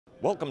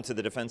Welcome to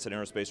the Defense and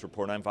Aerospace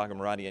Report. I'm Vago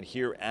Muradian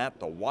here at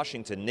the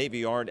Washington Navy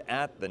Yard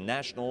at the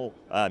National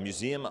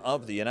Museum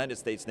of the United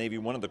States Navy,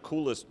 one of the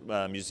coolest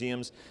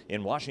museums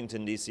in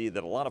Washington, D.C.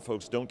 that a lot of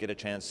folks don't get a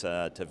chance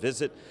to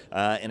visit.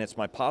 And it's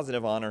my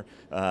positive honor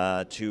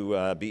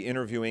to be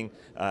interviewing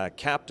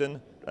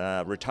Captain,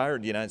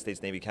 retired United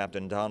States Navy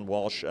Captain Don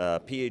Walsh,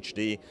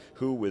 PhD,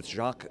 who with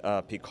Jacques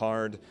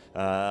Piccard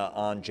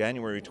on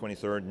January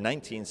 23rd,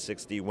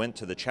 1960, went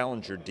to the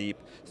Challenger Deep,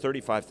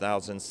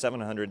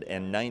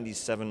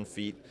 35,797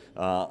 feet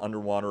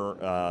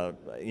underwater.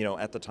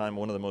 At the time,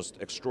 one of the most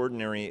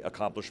extraordinary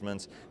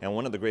accomplishments and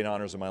one of the great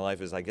honors of my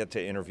life is I get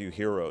to interview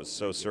heroes.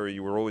 So, sir,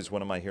 you were always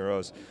one of my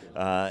heroes,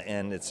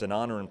 and it's an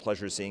honor and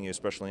pleasure seeing you,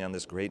 especially on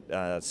this great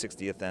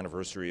 60th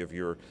anniversary of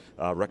your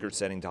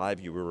record-setting dive.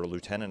 You were a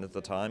lieutenant at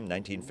the time.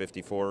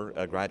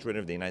 1954 graduate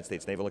of the United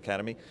States Naval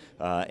Academy,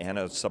 and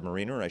a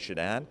submariner, I should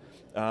add.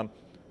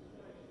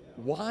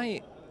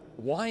 Why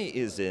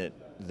is it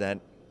that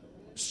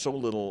so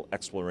little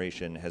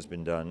exploration has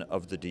been done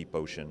of the deep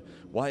ocean?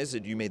 Why is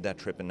it you made that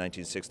trip in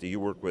 1960? You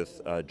worked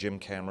with Jim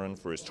Cameron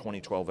for his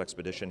 2012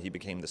 expedition. He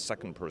became the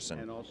second person.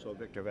 And also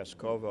Victor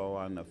Vescovo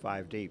on the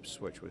 5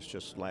 Deeps, which was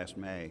just last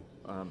May.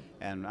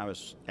 And I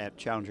was at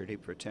Challenger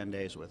Deep for 10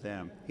 days with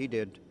him. He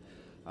did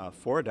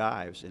 4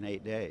 dives in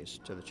 8 days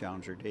to the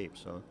Challenger Deep,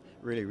 so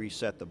really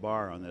reset the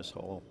bar on this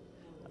whole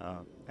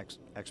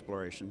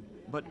exploration.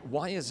 But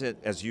why is it,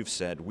 as you've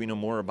said, we know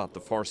more about the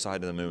far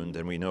side of the moon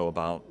than we know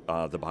about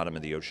the bottom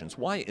of the oceans?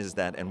 Why is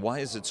that, and why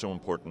is it so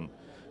important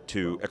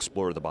to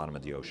explore the bottom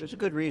of the ocean? There's a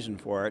good reason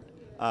for it.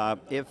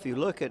 If you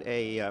look at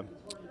a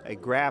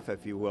graph,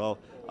 if you will,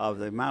 of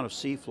the amount of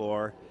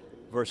seafloor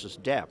versus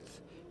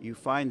depth, you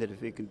find that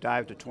if you can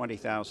dive to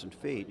 20,000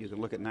 feet, you can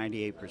look at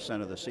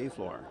 98% of the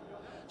seafloor.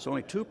 So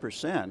only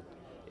 2%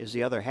 is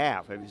the other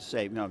half. If you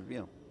say,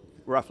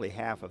 roughly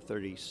half of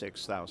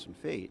 36,000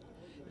 feet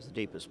is the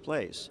deepest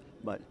place,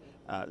 but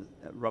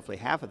roughly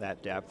half of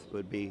that depth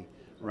would be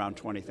around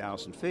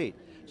 20,000 feet.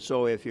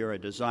 So if you're a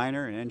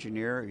designer, an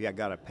engineer, you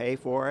got to pay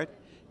for it.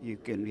 You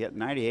can get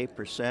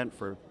 98%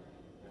 for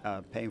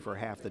paying for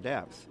half the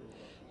depth.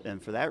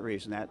 And for that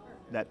reason,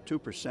 that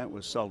 2%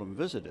 was seldom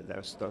visited.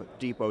 That's the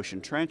deep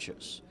ocean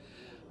trenches.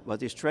 But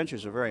these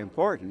trenches are very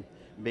important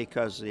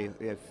because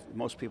if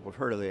most people have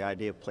heard of the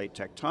idea of plate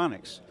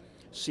tectonics,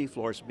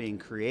 seafloors being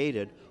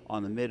created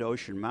on the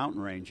mid-ocean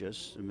mountain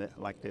ranges,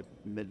 like the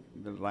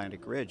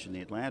mid-Atlantic ridge in the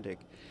Atlantic,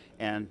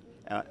 and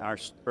our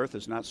Earth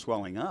is not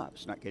swelling up,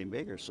 it's not getting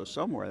bigger, so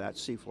somewhere that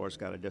seafloor's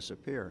got to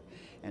disappear.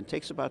 And it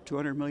takes about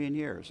 200 million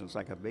years. It's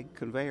like a big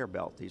conveyor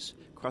belt. These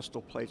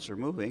crustal plates are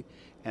moving,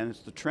 and it's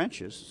the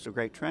trenches, it's the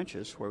great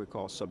trenches, where we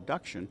call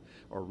subduction,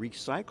 or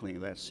recycling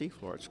of that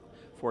seafloor. It's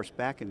forced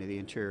back into the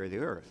interior of the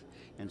Earth.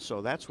 And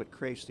so that's what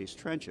creates these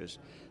trenches,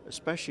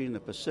 especially in the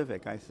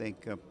Pacific. I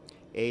think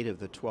 8 of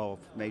the 12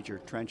 major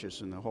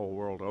trenches in the whole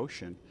world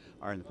ocean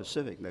are in the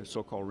Pacific. The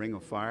so-called Ring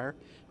of Fire,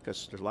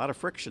 because there's a lot of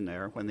friction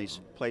there when these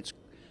plates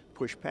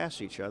push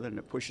past each other, and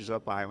it pushes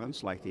up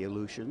islands like the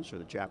Aleutians or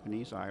the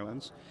Japanese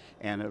islands,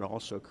 and it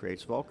also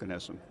creates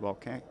volcanism,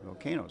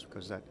 volcanoes,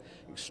 because that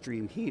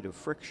extreme heat of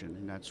friction,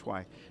 and that's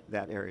why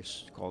that area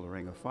is called the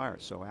Ring of Fire.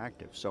 It's so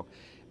active. So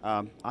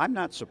I'm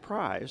not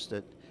surprised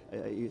that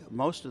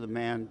most of the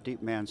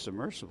deep man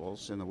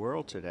submersibles in the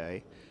world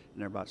today, and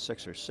there are about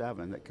 6 or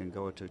 7 that can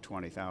go to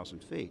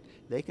 20,000 feet.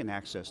 They can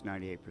access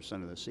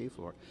 98% of the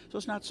seafloor. So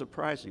it's not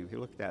surprising if you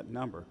look at that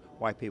number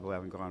why people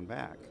haven't gone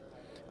back.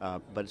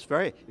 But it's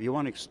if you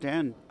want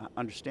to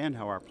understand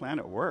how our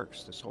planet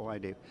works, this whole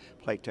idea of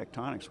plate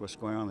tectonics, what's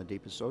going on in the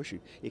deepest ocean,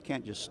 you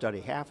can't just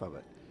study half of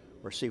it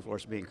where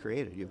seafloors being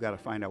created. You've got to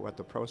find out what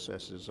the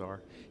processes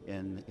are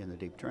in the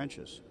deep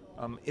trenches.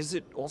 Is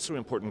it also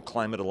important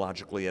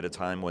climatologically at a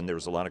time when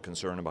there's a lot of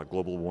concern about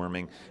global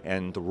warming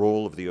and the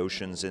role of the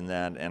oceans in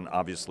that, and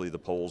obviously the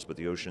poles, but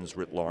the oceans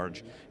writ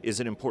large?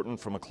 Is it important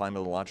from a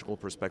climatological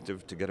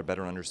perspective to get a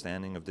better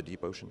understanding of the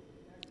deep ocean?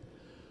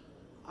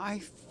 I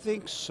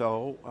think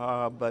so,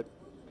 but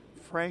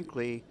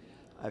frankly,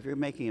 if you're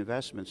making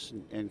investments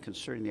in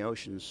considering the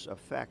ocean's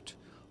effect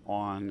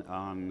on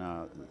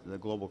the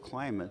global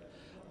climate,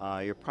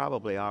 you're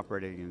probably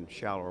operating in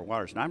shallower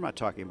waters. And I'm not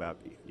talking about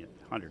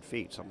 100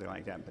 feet, something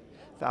like that, but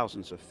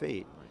thousands of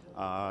feet.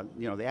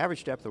 The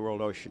average depth of the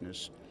world ocean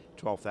is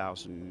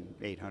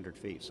 12,800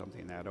 feet, something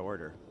in that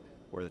order,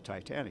 where the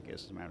Titanic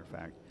is, as a matter of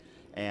fact.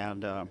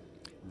 And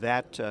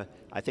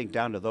I think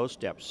down to those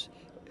depths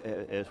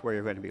is where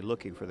you're going to be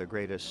looking for the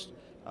greatest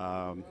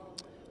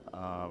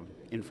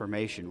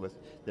information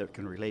that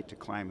can relate to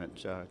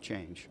climate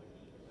change.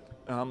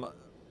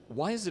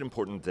 Why is it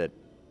important that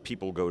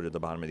people go to the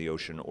bottom of the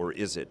ocean, or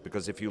is it?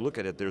 Because if you look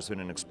at it, there's been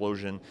an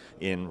explosion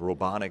in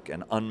robotic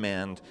and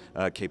unmanned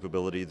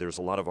capability. There's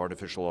a lot of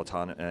artificial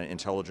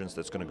intelligence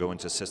that's going to go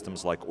into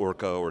systems like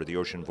Orca or the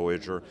Ocean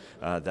Voyager.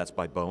 That's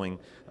by Boeing.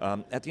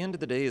 At the end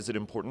of the day, is it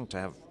important to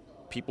have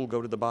people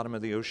go to the bottom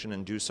of the ocean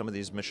and do some of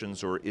these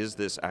missions, or is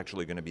this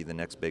actually going to be the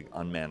next big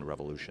unmanned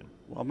revolution?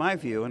 Well, my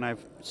view, and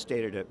I've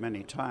stated it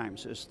many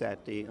times, is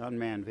that the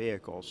unmanned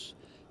vehicles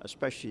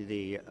especially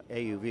the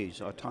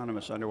AUVs,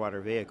 autonomous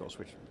underwater vehicles,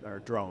 which are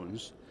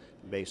drones,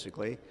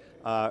 basically,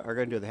 are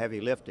going to do the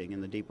heavy lifting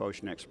in the deep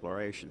ocean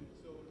exploration.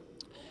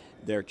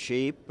 They're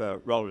cheap,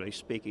 relatively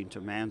speaking,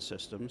 to manned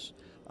systems.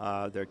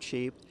 They're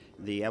cheap.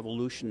 The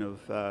evolution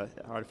of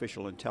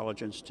artificial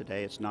intelligence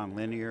today, it's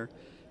nonlinear.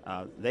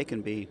 They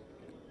can be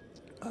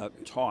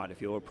taught,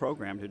 if you will,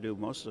 programmed to do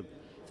most of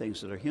the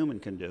things that a human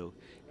can do.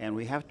 And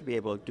we have to be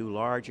able to do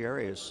large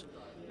areas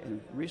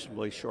in a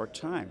reasonably short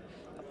time.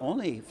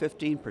 Only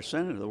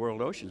 15% of the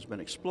world ocean has been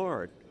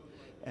explored,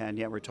 and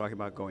yet we're talking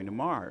about going to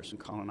Mars and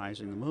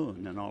colonizing the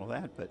moon and all of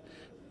that. But,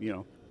 you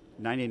know,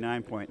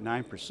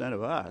 99.9%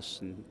 of us,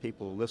 and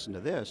people who listen to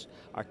this,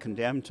 are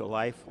condemned to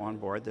life on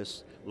board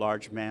this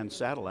large manned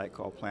satellite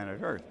called planet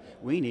Earth.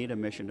 We need a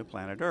mission to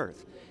planet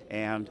Earth.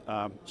 And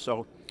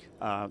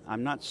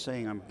I'm not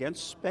saying I'm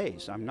against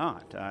space. I'm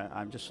not.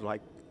 I'm just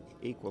like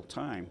equal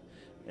time,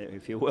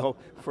 if you will,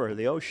 for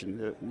the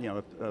ocean, you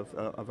know,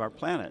 of our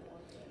planet.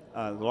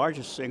 The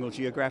largest single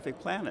geographic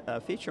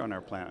feature on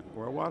our planet.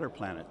 We're a water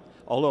planet.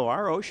 Although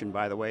our ocean,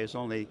 by the way, is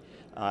only,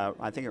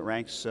 I think it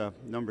ranks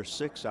number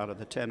 6 out of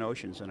the 10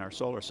 oceans in our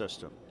solar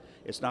system.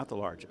 It's not the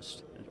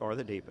largest or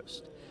the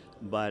deepest,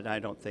 but I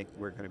don't think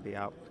we're going to be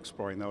out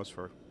exploring those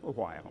for a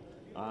while.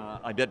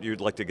 I bet you'd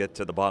like to get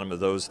to the bottom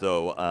of those,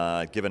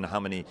 though, given how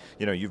many,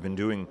 you know, you've been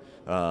doing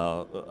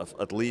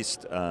at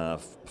least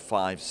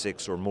 5,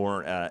 6 or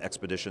more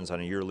expeditions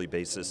on a yearly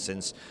basis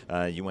since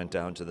you went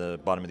down to the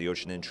bottom of the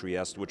ocean in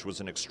Trieste, which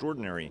was an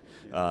extraordinary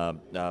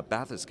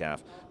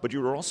Bathyscaphe. But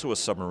you were also a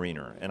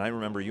submariner, and I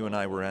remember you and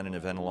I were at an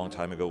event a long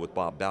time ago with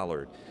Bob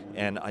Ballard,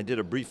 and I did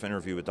a brief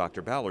interview with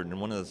Dr. Ballard, and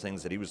one of the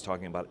things that he was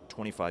talking about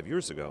 25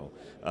 years ago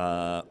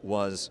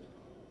was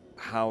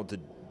how the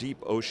deep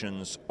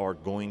oceans are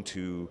going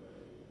to,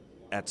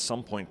 at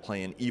some point,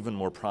 play an even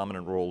more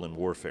prominent role in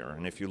warfare.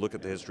 And if you look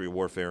at the history of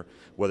warfare,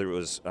 whether it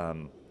was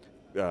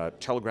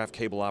telegraph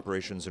cable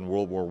operations in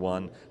World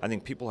War I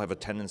think people have a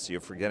tendency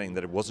of forgetting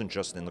that it wasn't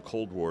just in the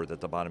Cold War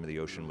that the bottom of the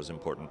ocean was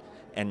important.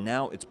 And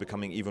now it's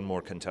becoming even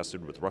more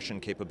contested with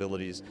Russian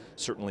capabilities,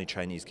 certainly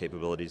Chinese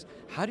capabilities.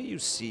 How do you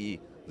see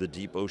the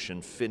deep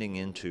ocean fitting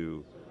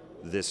into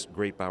this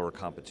great power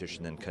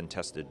competition and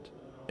contested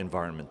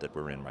environment that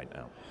we're in right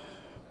now?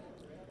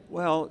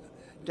 Well,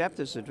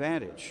 depth is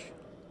advantage.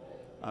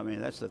 I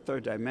mean, that's the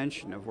third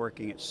dimension of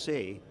working at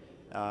sea.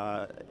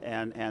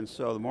 And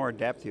so the more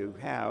depth you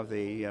have,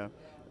 the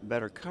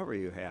better cover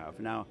you have.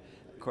 Now,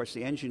 of course,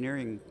 the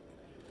engineering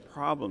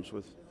problems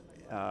with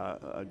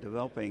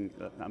developing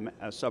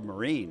a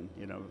submarine,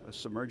 you know, a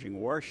submerging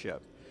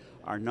warship,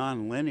 are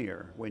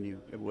non-linear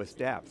with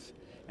depth.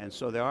 And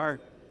so there are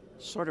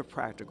sort of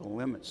practical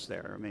limits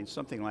there. I mean,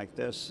 something like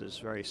this is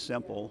very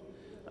simple.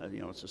 You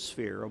know, it's a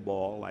sphere, a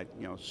ball, like,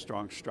 you know,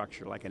 strong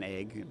structure like an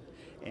egg.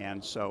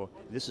 And so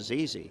this is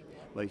easy.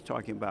 But you're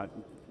talking about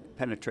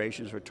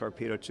penetrations with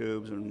torpedo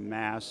tubes and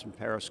masts and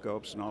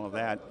periscopes and all of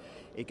that,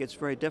 it gets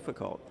very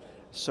difficult.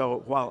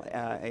 So while,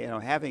 you know,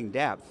 having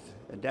depth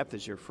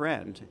is your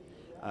friend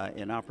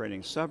in operating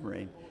a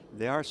submarine,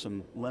 there are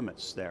some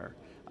limits there.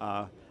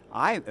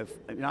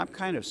 I'm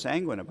kind of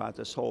sanguine about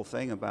this whole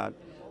thing about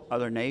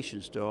other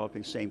nations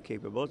developing same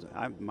capabilities.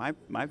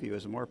 My view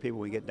is the more people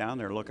we get down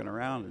there looking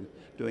around and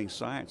doing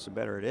science, the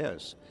better it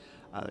is.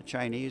 The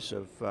Chinese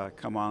have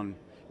come on.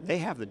 They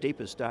have the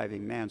deepest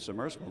diving manned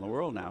submersible in the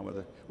world now,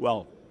 with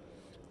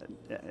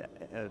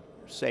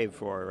save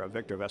for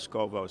Victor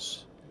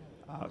Vescovo's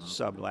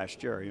sub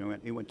last year.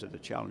 He went to the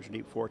Challenge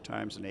Deep 4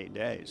 times in 8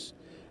 days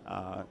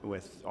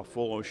with a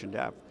full ocean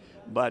depth.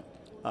 But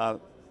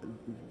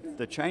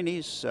the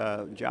Chinese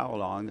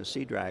Jiaolong, the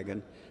Sea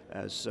Dragon,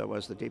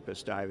 was the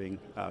deepest diving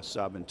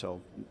sub until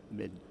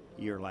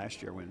mid-year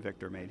last year when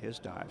Victor made his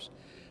dives.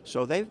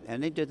 So they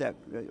did that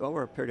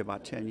over a period of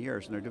about 10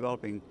 years, and they're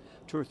developing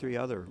 2 or 3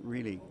 other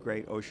really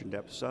great ocean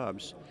depth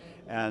subs.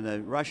 And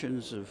the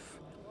Russians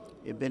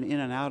have been in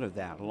and out of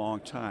that a long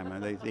time.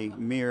 And the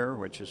Mir,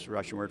 which is the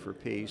Russian word for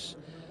peace,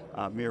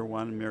 Mir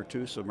 1 and Mir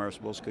 2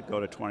 submersibles could go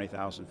to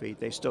 20,000 feet.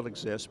 They still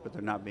exist, but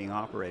they're not being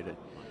operated.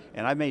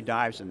 And I made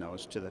dives in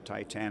those to the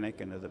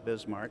Titanic and to the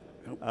Bismarck.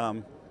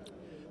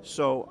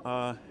 So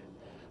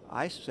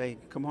I say,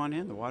 come on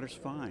in, the water's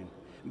fine.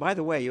 By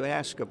the way, you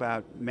ask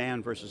about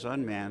manned versus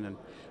unmanned,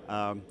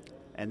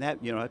 and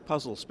that, you know, that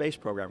puzzle space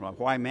program, like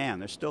why man?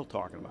 They're still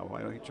talking about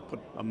why don't you put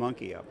a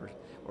monkey up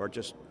or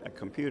just a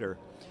computer.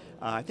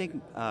 I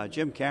think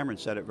Jim Cameron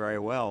said it very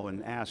well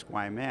when asked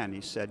why man.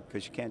 He said,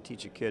 because you can't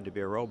teach a kid to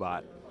be a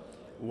robot.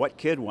 What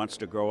kid wants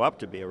to grow up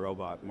to be a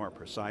robot, more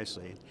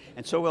precisely?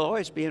 And so we'll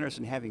always be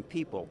interested in having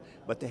people,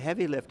 but the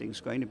heavy lifting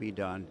is going to be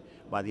done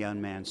by the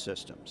unmanned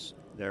systems.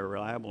 They're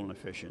reliable and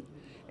efficient,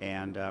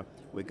 and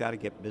we've got to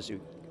get busy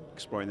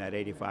exploring that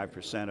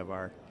 85% of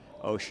our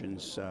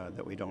oceans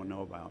that we don't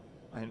know about.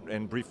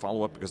 And brief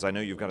follow-up, because I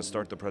know you've got to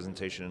start the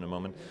presentation in a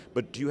moment,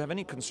 but do you have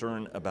any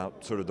concern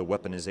about sort of the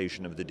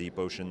weaponization of the deep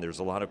ocean? There's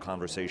a lot of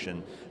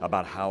conversation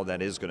about how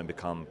that is going to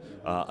become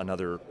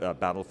another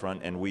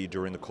battlefront, and we,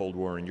 during the Cold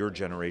War, in your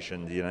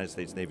generation, the United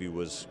States Navy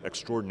was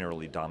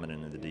extraordinarily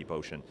dominant in the deep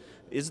ocean.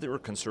 Is there a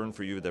concern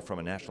for you that from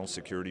a national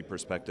security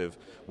perspective,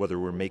 whether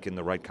we're making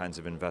the right kinds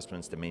of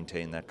investments to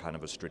maintain that kind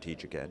of a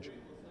strategic edge?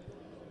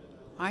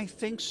 I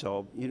think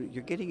so.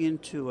 You're getting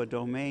into a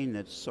domain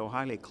that's so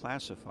highly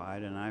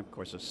classified, and I'm, of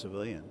course, a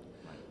civilian.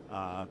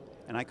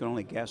 And I can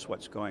only guess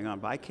what's going on,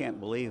 but I can't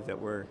believe that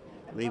we're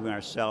leaving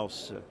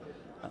ourselves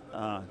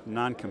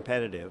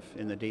non-competitive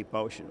in the deep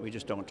ocean. We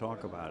just don't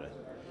talk about it.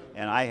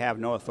 And I have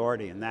no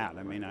authority in that.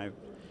 I mean, I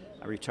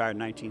retired in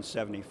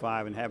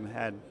 1975 and haven't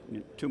had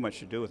too much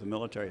to do with the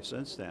military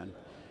since then.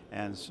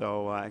 And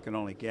so I can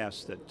only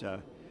guess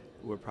that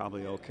we're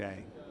probably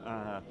okay.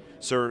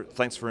 Sir,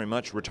 thanks very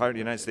much. Retired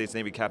United States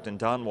Navy Captain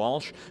Don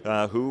Walsh,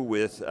 who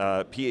with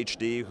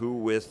PhD, who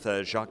with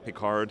Jacques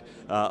Piccard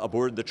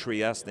aboard the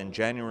Trieste in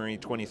January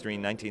 23,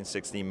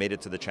 1960, made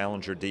it to the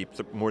Challenger Deep,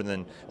 more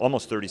than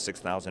almost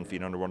 36,000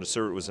 feet underwater.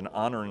 Sir, it was an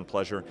honor and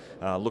pleasure.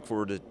 Look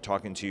forward to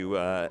talking to you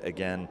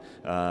again,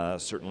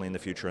 certainly in the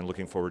future, and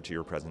looking forward to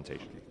your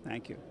presentation.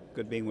 Thank you.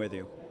 Good being with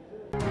you.